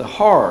with the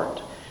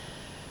heart.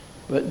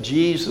 But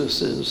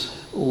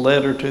Jesus'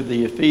 letter to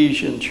the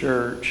Ephesian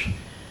church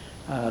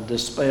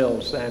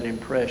dispels that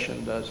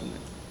impression, doesn't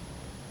it?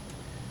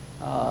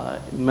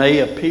 It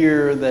may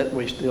appear that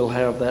we still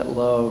have that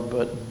love,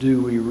 but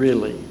do we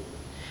really?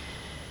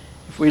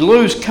 If we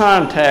lose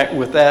contact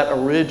with that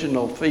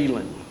original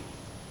feeling,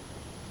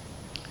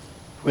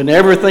 when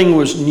everything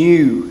was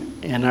new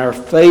and our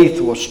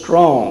faith was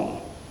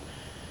strong,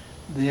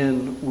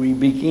 then we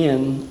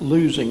begin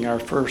losing our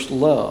first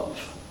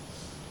love.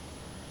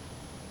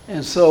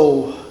 And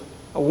so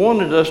I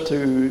wanted us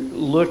to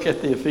look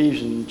at the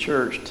Ephesian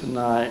church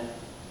tonight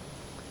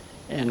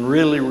and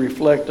really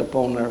reflect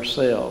upon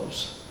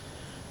ourselves.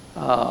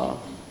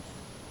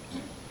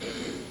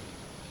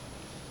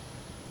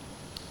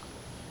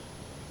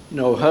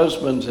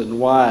 Husbands and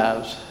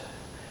wives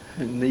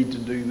need to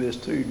do this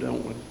too,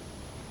 don't we?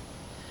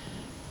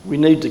 We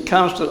need to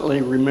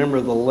constantly remember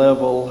the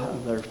level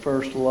of their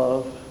first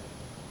love,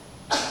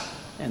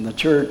 and the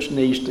church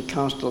needs to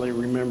constantly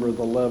remember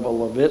the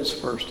level of its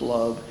first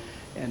love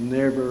and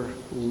never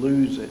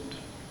lose it.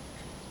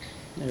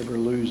 Never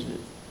lose it.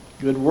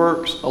 Good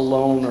works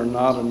alone are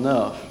not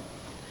enough.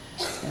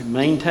 And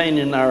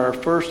maintaining our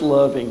first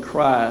love in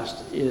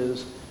Christ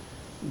is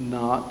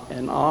not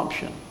an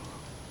option.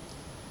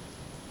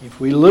 If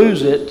we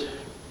lose it,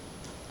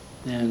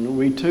 then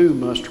we too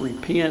must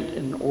repent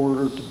in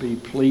order to be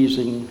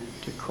pleasing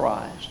to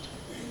Christ.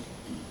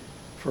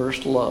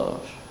 First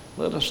love.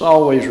 Let us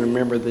always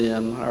remember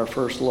then our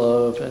first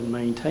love and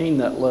maintain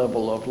that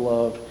level of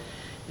love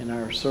in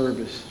our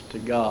service to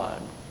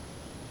God.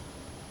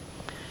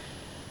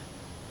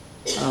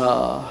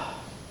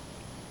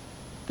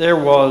 There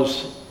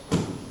was,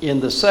 in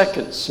the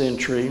 2nd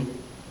century,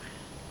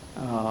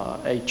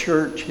 a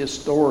church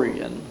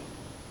historian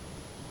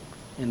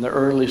in the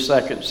early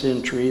 2nd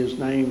century. His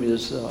name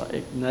is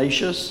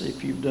Ignatius.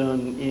 If you've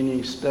done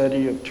any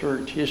study of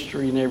church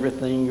history and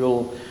everything,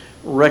 you'll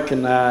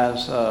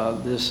recognize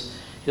this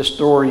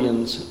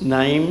historian's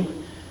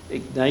name,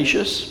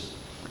 Ignatius.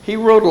 He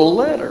wrote a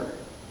letter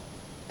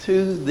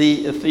to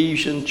the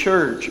Ephesian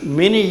church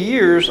many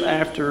years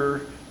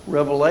after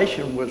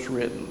Revelation was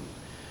written.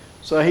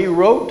 So he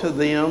wrote to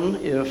them.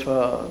 If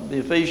the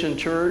Ephesian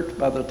church,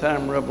 by the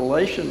time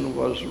Revelation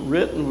was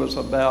written, was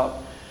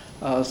about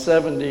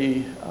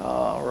 70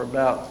 or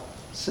about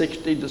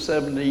 60 to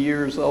 70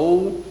 years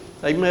old,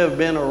 they may have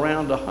been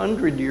around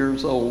 100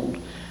 years old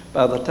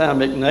by the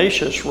time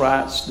Ignatius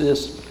writes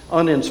this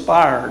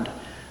uninspired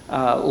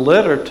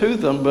letter to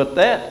them, but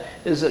that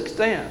is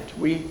extant.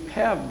 We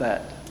have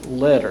that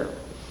letter.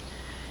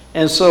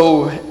 And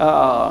so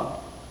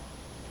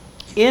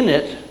in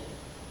it,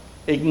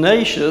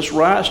 Ignatius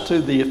writes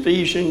to the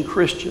Ephesian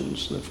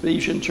Christians, the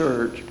Ephesian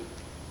church,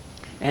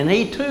 and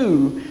he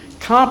too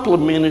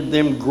complimented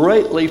them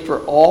greatly for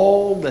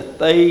all that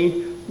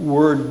they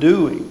were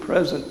doing,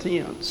 present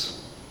tense.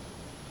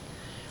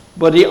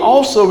 But he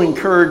also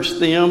encouraged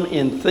them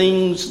in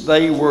things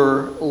they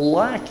were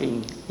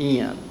lacking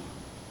in.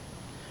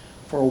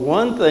 For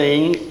one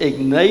thing,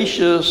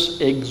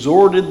 Ignatius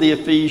exhorted the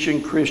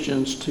Ephesian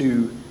Christians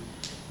to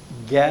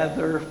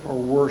gather for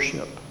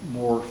worship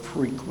more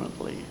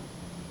frequently,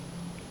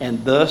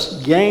 and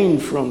thus gain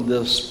from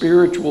the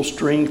spiritual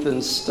strength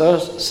and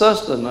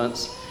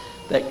sustenance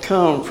that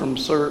come from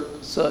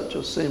such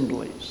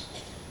assemblies.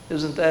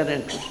 Isn't that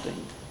interesting?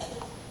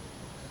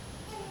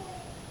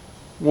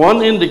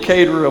 One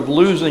indicator of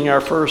losing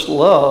our first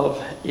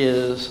love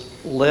is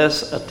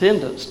less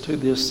attendance to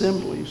the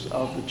assemblies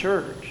of the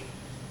church.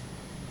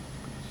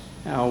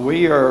 Now,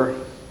 we are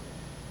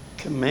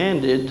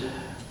commanded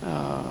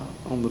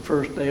on the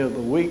first day of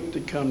the week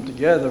to come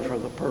together for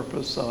the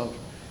purpose of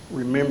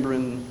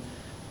remembering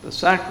the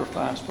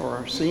sacrifice for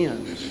our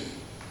sins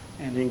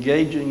and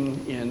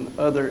engaging in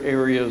other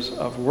areas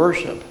of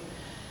worship.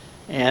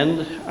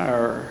 And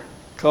our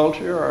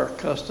culture, our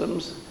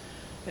customs,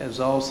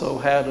 has also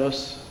had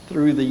us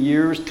through the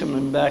years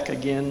coming back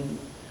again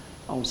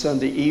on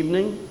Sunday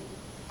evening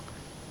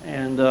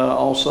and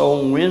also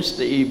on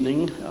Wednesday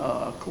evening,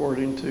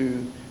 according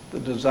to the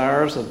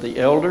desires of the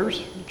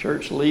elders,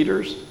 church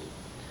leaders.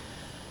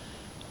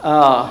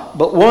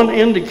 But one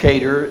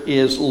indicator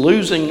is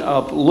losing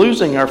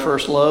our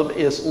first love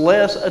is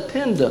less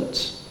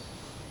attendance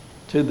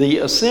to the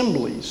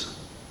assemblies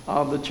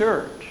of the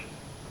church.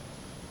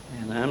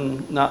 And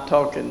I'm not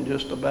talking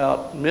just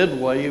about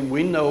Midway.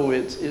 We know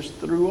it's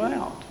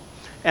throughout.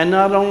 And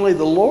not only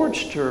the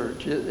Lord's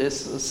church,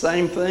 it's the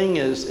same thing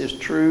is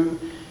true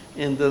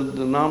in the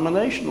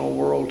denominational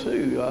world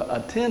too.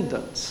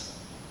 Attendance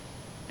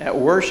at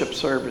worship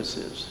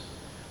services,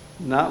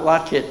 not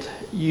like it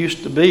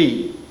used to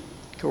be.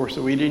 Of course,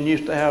 we didn't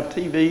used to have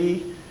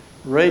TV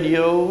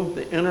radio,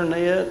 the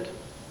internet,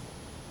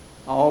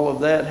 all of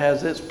that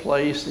has its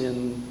place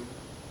in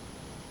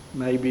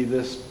maybe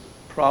this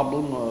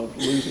problem of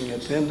losing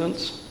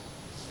attendance.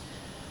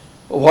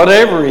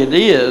 Whatever it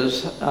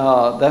is,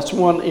 that's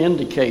one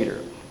indicator.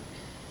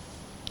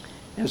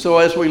 And so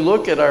as we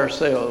look at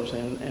ourselves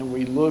and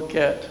we look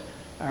at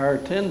our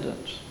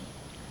attendance,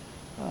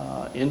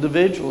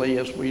 individually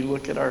as we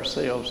look at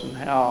ourselves and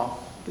how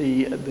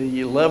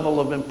the level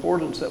of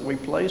importance that we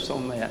place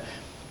on that,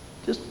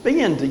 just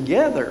being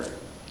together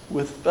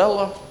with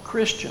fellow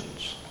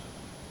Christians.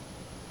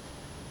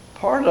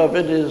 Part of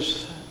it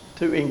is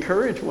to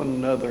encourage one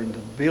another and to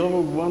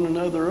build one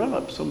another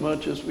up so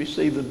much as we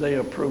see the day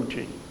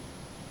approaching.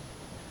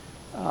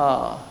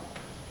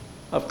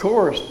 Of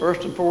course,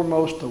 first and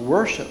foremost, to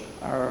worship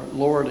our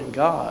Lord and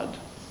God,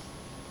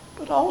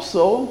 but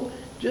also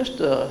just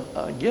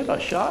to get a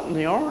shot in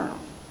the arm.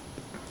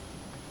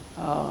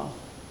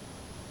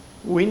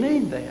 We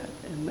need that,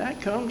 and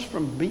that comes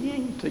from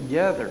being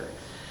together.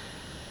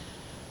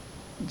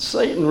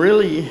 Satan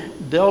really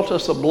dealt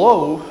us a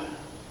blow,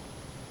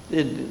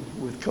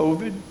 with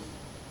COVID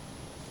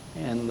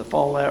and the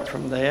fallout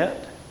from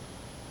that.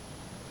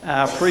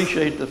 I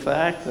appreciate the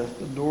fact that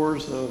the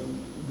doors of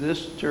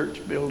this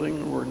church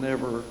building were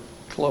never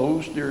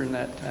closed during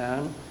that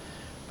time,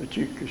 but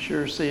you could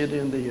sure see it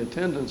in the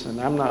attendance,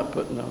 and I'm not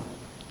putting a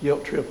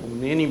guilt trip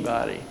on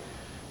anybody.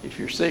 If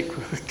you're sick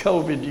with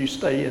COVID, you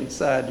stay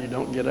inside. You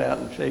don't get out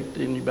and infect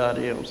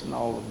anybody else and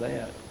all of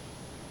that.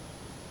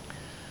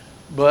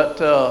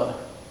 But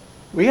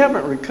we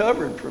haven't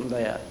recovered from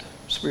that,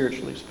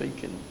 spiritually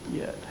speaking,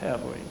 yet,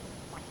 have we?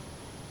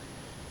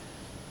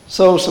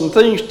 So some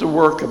things to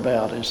work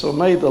about. And so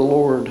may the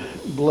Lord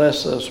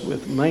bless us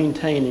with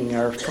maintaining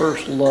our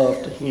first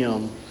love to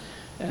Him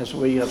as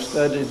we have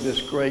studied this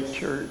great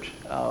church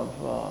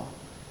of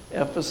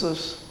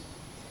Ephesus,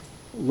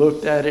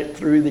 looked at it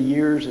through the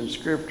years in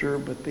Scripture,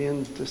 but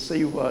then to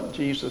see what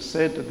Jesus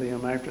said to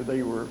them after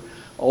they were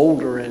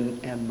older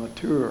and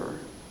mature.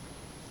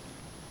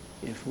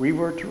 If we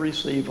were to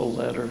receive a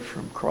letter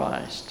from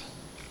Christ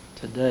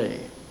today,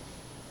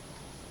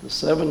 the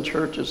 7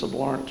 churches of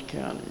Lawrence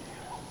County,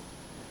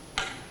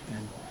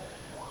 and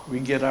we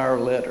get our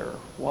letter,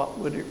 what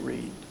would it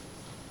read?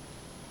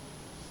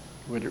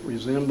 Would it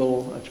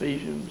resemble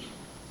Ephesians?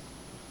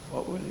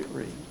 What would it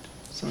read?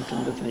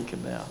 Something to think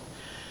about.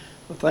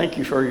 Well, thank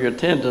you for your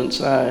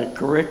attendance. I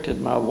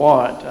corrected my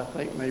watch. I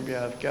think maybe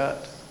I've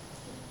got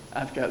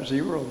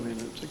 0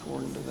 minutes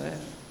according to that.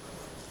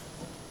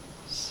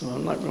 So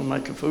I'm not going to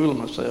make a fool of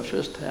myself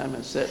this time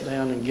and sit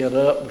down and get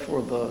up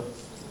before the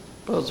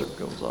buzzer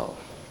goes off.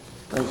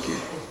 Thank you.